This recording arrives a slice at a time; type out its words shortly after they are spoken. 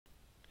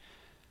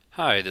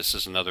Hi, this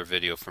is another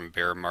video from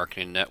Bear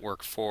Marketing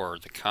Network for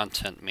the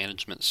Content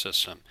Management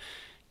System.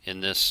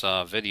 In this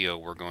video,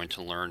 we're going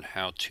to learn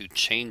how to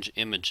change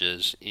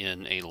images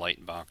in a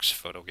Lightbox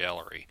photo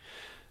gallery.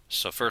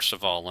 So first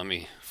of all, let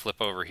me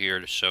flip over here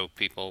to show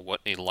people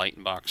what a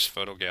Lightbox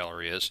photo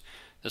gallery is.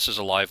 This is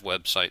a live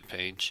website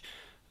page.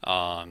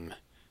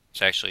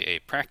 It's actually a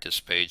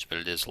practice page, but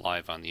it is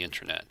live on the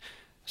internet.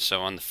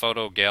 So on the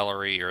photo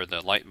gallery, or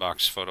the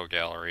Lightbox photo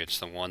gallery, it's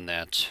the one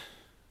that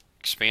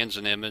expands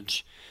an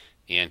image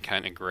and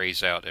kind of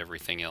grays out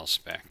everything else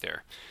back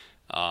there.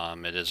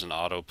 It is an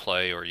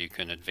autoplay, or you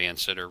can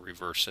advance it or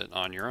reverse it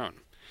on your own.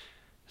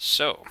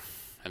 So,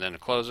 and then to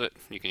close it,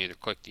 you can either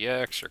click the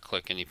X or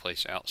click any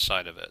place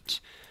outside of it.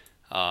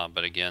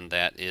 But again,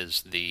 that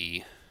is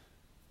the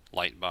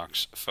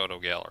Lightbox photo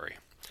gallery.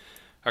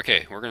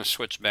 Okay, we're going to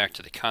switch back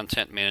to the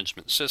content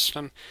management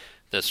system.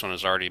 This one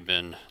has already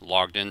been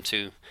logged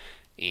into,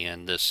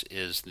 and this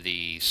is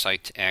the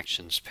Site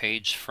Actions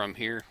page. From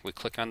here, we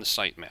click on the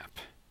sitemap.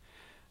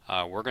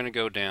 We're going to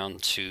go down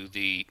to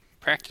the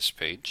practice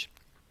page.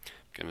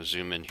 I'm going to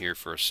zoom in here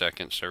for a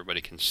second so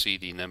everybody can see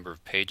the number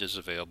of pages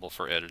available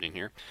for editing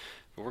here.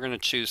 But we're going to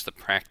choose the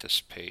practice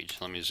page.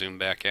 Let me zoom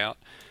back out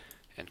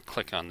and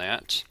click on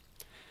that.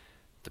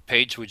 The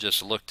page we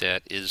just looked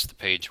at is the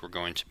page we're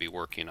going to be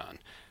working on.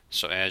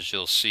 So as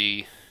you'll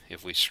see,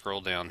 if we scroll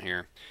down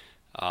here,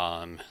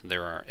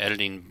 there are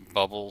editing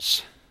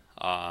bubbles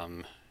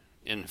in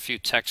a few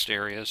text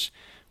areas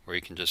where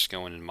you can just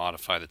go in and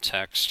modify the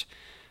text.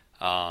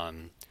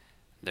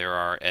 There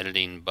are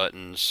editing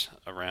buttons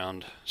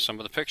around some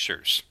of the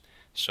pictures.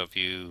 So if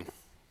you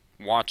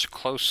watch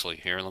closely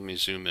here, let me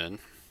zoom in,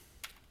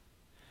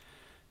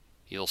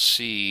 you'll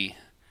see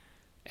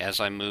as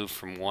I move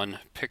from one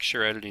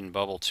picture editing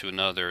bubble to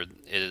another, it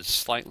is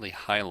slightly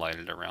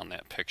highlighted around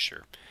that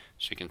picture.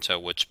 So you can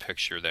tell which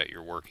picture that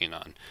you're working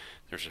on.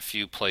 There's a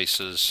few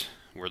places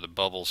where the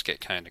bubbles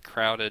get kind of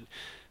crowded,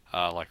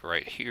 like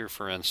right here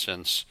for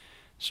instance.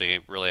 So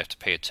you really have to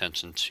pay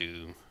attention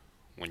to,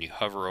 when you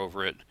hover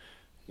over it,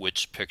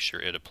 which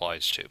picture it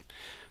applies to.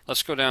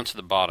 Let's go down to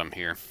the bottom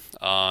here.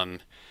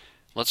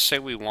 Let's say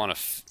we want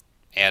to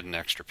add an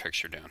extra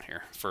picture down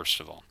here, first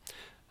of all.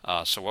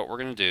 So what we're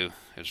going to do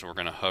is we're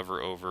going to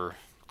hover over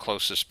the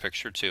closest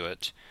picture to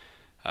it.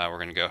 We're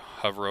going to go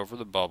hover over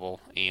the bubble,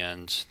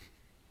 and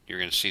you're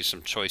going to see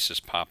some choices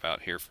pop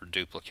out here for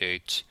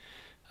duplicate,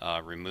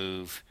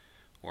 remove,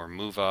 or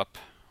move up,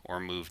 or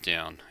move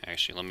down.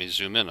 Actually, let me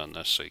zoom in on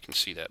this so you can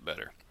see that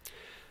better.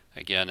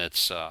 Again,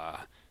 it's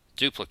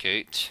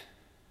duplicate,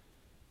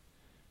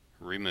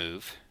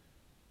 remove,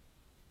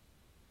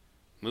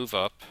 move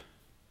up,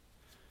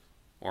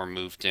 or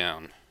move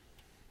down.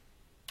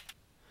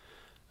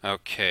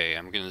 Okay,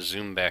 I'm going to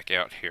zoom back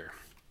out here.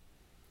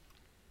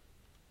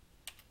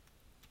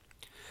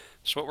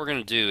 So what we're going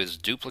to do is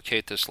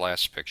duplicate this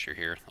last picture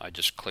here. I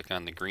just click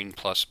on the green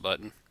plus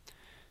button,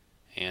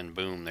 and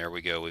boom, there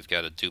we go. We've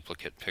got a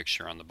duplicate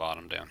picture on the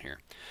bottom down here.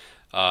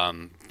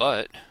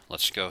 But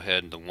let's go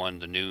ahead,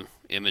 the new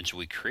image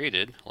we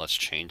created, let's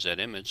change that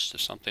image to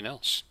something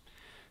else.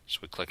 So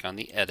we click on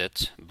the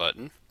Edit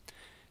button,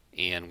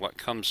 and what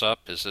comes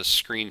up is this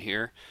screen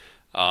here.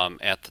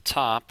 At the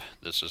top,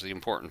 this is the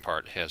important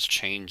part, it has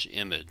Change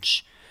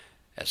Image.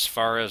 As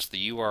far as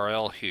the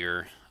URL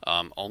here,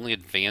 only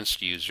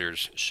advanced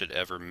users should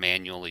ever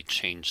manually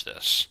change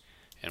this,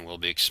 and we'll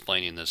be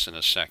explaining this in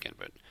a second,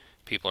 but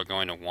people are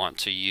going to want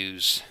to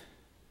use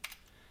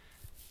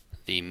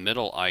the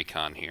middle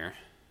icon here,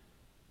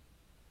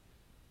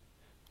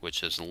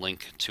 which is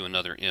link to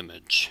another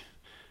image.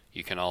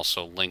 You can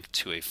also link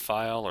to a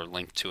file or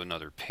link to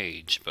another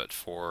page, but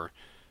for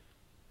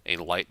a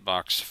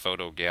Lightbox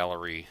photo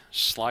gallery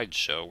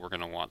slideshow, we're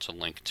going to want to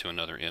link to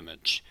another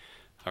image.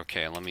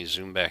 Okay, let me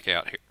zoom back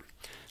out here.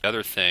 The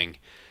other thing,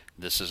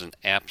 this is an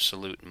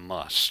absolute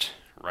must.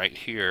 Right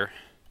here,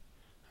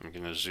 I'm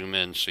going to zoom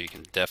in so you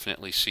can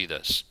definitely see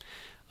this.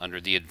 Under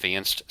the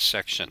Advanced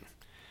section,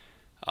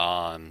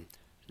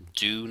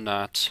 do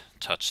not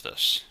touch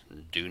this.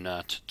 Do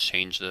not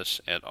change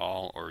this at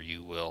all, or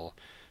you will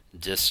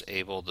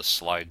disable the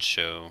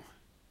slideshow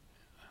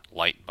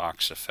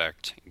Lightbox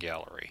effect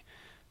gallery.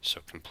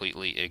 So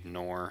completely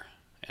ignore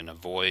and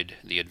avoid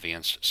the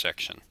Advanced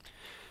section.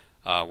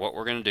 What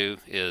we're going to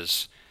do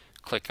is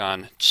click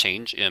on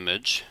Change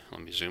Image.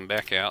 Let me zoom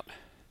back out,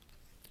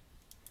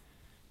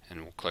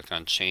 and we'll click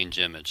on Change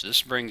Image.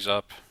 This brings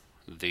up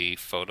the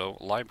photo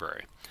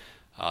library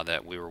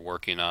that we were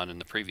working on in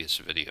the previous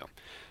video.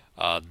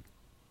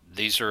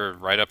 These are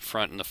right up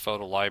front in the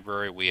photo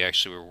library. We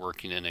actually were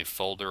working in a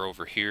folder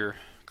over here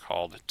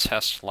called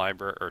Test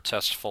Library, or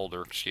Test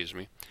Folder, excuse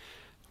me.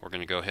 We're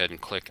going to go ahead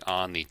and click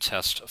on the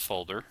Test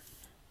folder.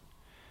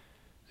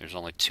 There's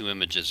only 2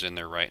 images in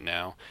there right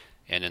now,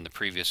 and in the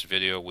previous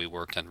video we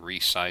worked on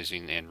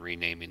resizing and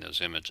renaming those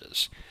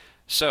images.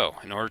 So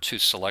in order to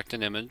select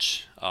an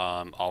image,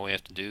 all we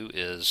have to do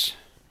is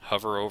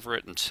hover over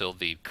it until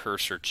the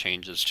cursor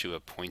changes to a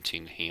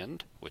pointing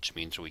hand, which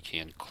means we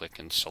can click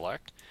and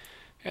select,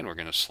 and we're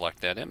going to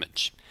select that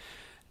image.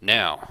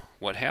 Now,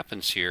 what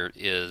happens here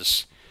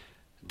is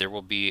there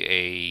will be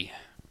a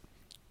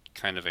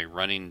kind of a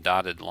running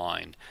dotted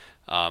line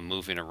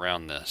moving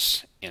around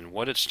this. And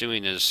what it's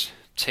doing is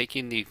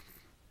taking the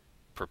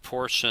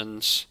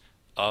proportions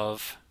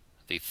of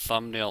the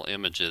thumbnail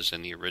images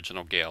in the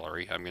original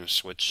gallery. I'm going to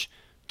switch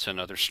to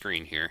another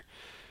screen here.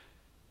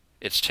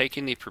 It's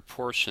taking the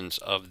proportions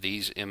of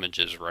these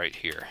images right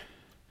here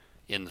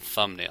in the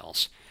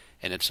thumbnails,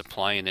 and it's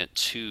applying it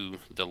to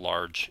the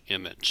large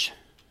image.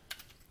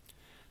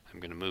 I'm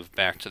going to move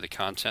back to the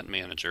Content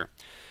Manager.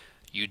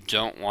 You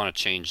don't want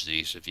to change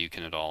these if you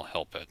can at all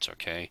help it,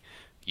 okay?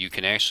 You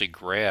can actually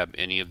grab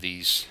any of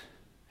these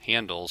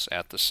handles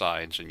at the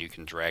sides and you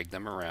can drag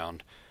them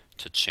around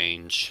to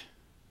change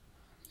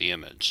the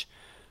image.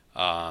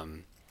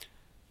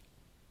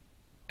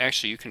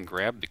 Actually, you can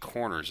grab the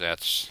corners.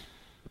 That's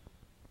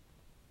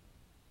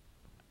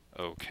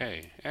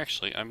okay.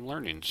 Actually, I'm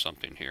learning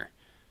something here.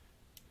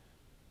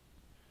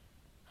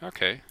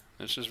 Okay,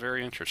 this is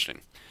very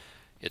interesting.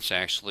 It's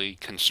actually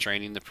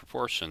constraining the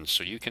proportions,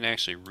 so you can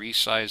actually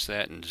resize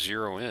that and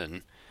zero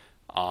in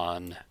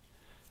on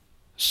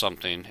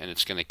something, and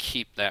it's going to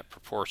keep that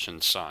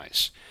proportion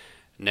size.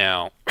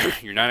 Now,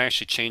 you're not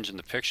actually changing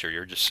the picture,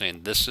 you're just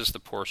saying this is the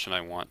portion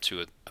I want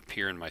to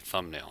appear in my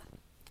thumbnail.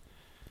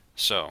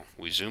 So,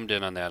 we zoomed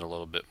in on that a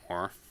little bit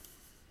more.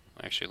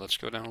 Actually, let's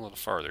go down a little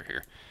farther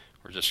here.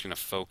 We're just going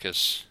to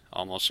focus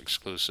almost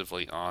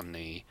exclusively on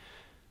the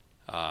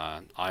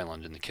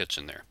island in the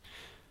kitchen there.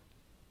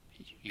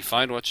 You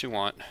find what you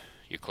want,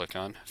 you click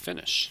on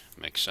Finish.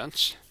 Makes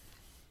sense?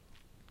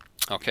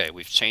 Okay,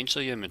 we've changed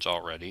the image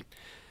already.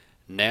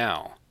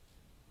 Now,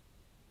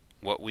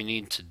 what we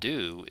need to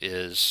do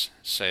is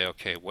say,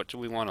 okay, what do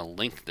we want to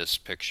link this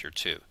picture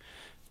to?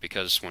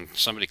 Because when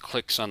somebody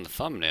clicks on the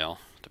thumbnail,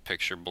 the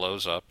picture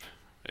blows up,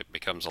 it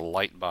becomes a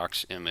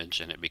Lightbox image,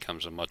 and it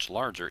becomes a much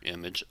larger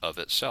image of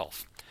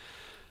itself.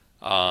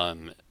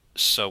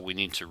 So we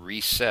need to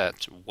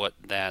reset what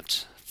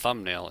that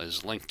thumbnail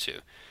is linked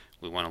to.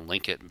 We want to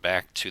link it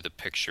back to the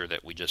picture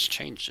that we just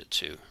changed it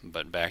to,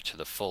 but back to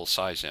the full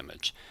size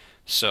image.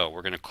 So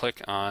we're going to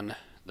click on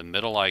the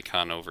middle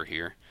icon over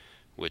here,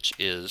 which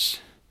is,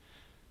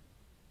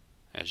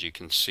 as you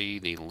can see,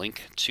 the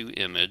link to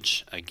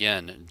image.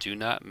 Again, do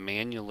not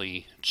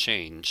manually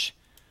change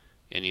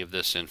any of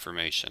this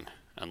information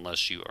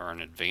unless you are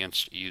an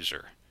advanced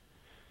user.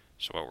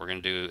 So what we're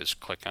going to do is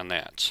click on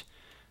that.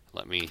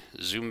 Let me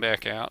zoom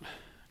back out,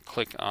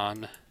 click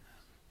on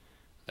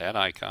that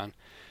icon.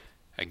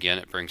 Again,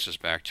 it brings us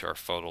back to our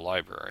photo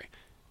library.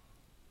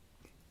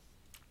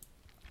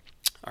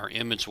 Our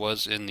image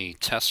was in the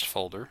test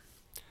folder,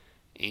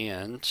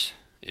 and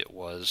it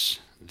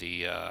was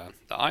the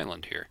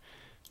island here.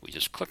 We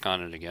just click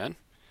on it again,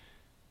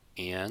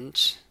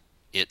 and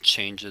it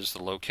changes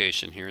the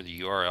location here, the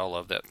URL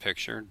of that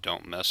picture.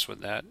 Don't mess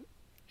with that.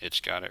 It's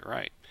got it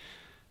right.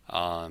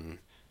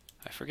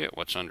 I forget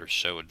what's under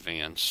Show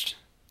Advanced.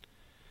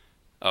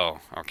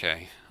 Oh,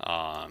 okay.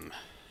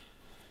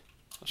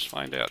 Let's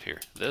find out here.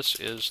 This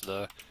is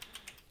the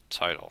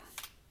title,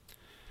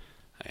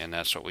 and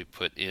that's what we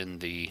put in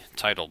the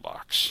title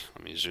box.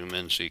 Let me zoom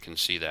in so you can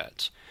see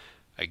that.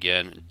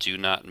 Again, do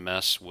not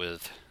mess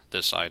with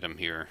this item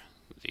here,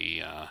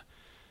 the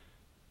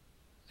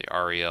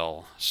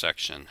REL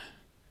section.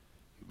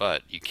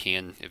 But you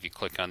can, if you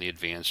click on the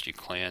advanced, you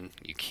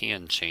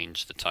can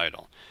change the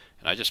title.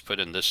 And I just put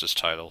in this as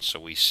title so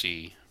we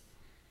see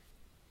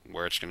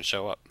where it's going to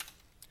show up.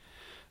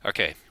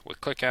 Okay, we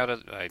click out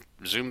of, I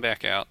zoom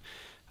back out.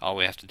 All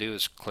we have to do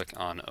is click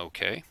on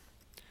OK.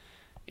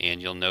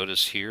 And you'll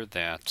notice here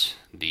that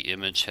the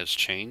image has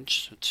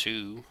changed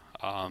to,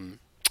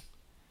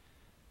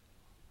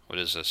 what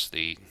is this,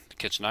 the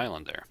kitchen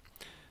island there.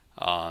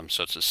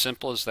 So it's as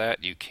simple as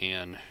that. You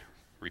can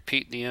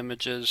repeat the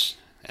images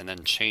and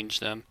then change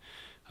them.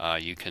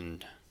 You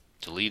can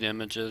delete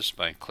images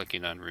by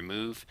clicking on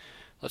Remove.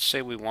 Let's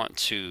say we want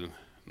to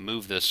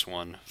move this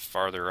one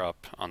farther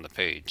up on the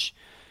page.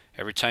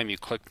 Every time you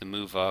click the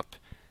move up,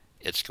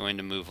 it's going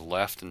to move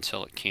left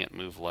until it can't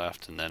move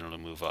left, and then it'll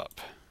move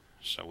up.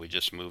 So we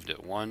just moved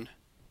it 1.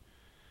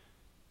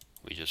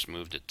 We just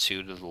moved it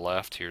 2 to the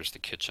left. Here's the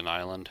kitchen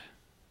island.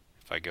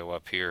 If I go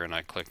up here and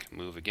I click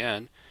move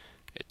again,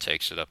 it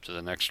takes it up to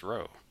the next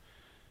row.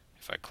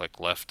 If I click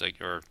left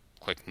or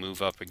click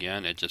move up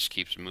again, it just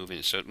keeps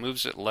moving. So it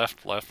moves it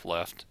left, left,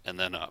 left, and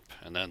then up,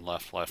 and then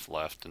left, left,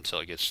 left until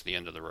it gets to the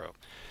end of the row.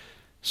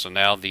 So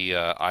now the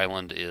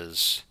island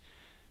is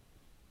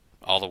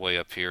all the way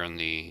up here in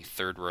the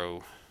 3rd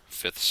row,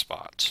 5th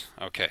spot.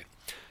 Okay,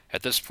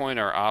 at this point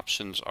our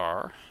options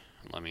are,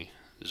 let me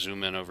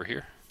zoom in over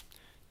here,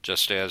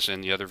 just as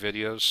in the other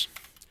videos,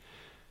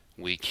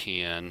 we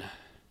can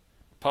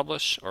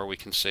publish or we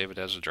can save it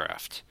as a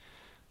draft.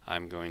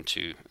 I'm going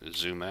to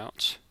zoom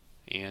out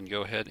and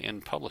go ahead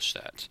and publish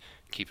that.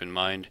 Keep in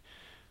mind,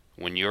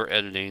 when you're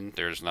editing,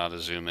 there's not a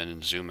zoom in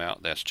and zoom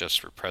out. That's just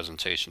for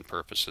presentation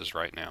purposes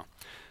right now.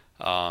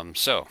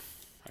 So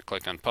I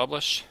click on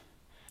publish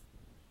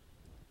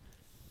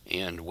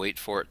and wait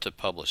for it to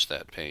publish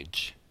that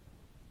page.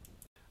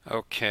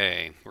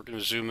 Okay, we're going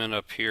to zoom in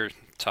up here,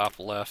 top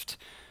left.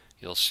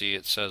 you'll see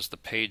it says the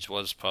page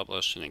was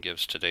published and it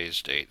gives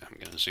today's date. I'm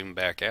going to zoom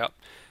back out.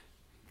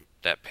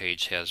 That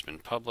page has been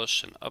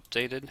published and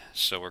updated,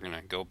 so we're going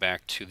to go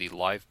back to the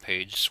live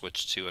page,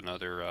 switch to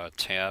another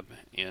tab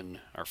in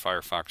our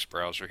Firefox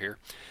browser here,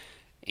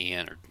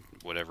 and or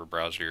whatever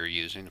browser you're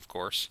using, of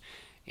course,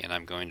 and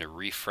I'm going to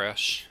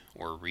refresh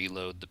or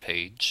reload the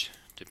page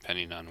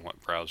depending on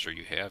what browser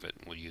you have. It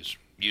will use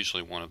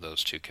usually one of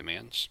those two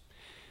commands,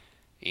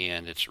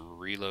 and it's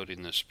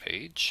reloading this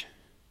page,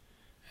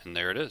 and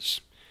there it is.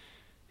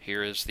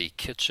 Here is the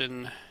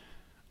kitchen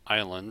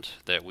island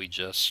that we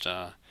just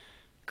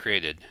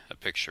created a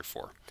picture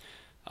for.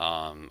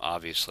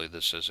 Obviously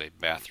this is a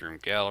bathroom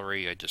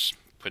gallery. I just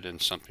put in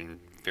something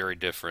very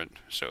different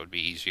so it would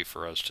be easy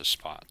for us to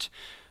spot.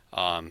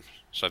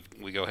 So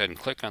we go ahead and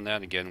click on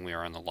that. Again, we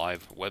are on the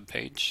live web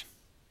page.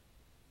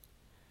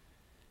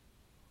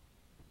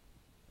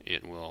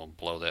 It will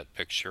blow that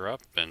picture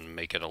up and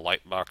make it a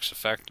lightbox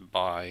effect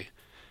by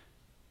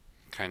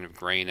kind of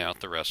graying out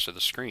the rest of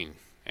the screen.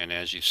 And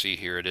as you see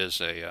here, it is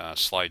a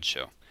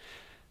slideshow,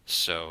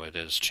 so it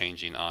is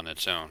changing on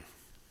its own.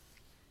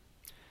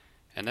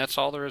 And that's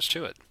all there is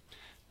to it.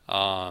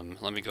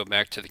 Let me go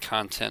back to the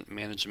content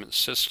management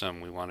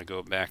system. We want to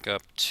go back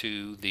up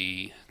to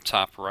the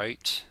top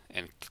right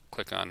and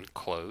click on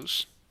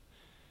close.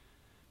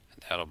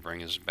 And that'll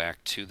bring us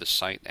back to the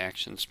site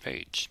actions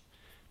page.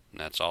 And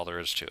that's all there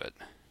is to it.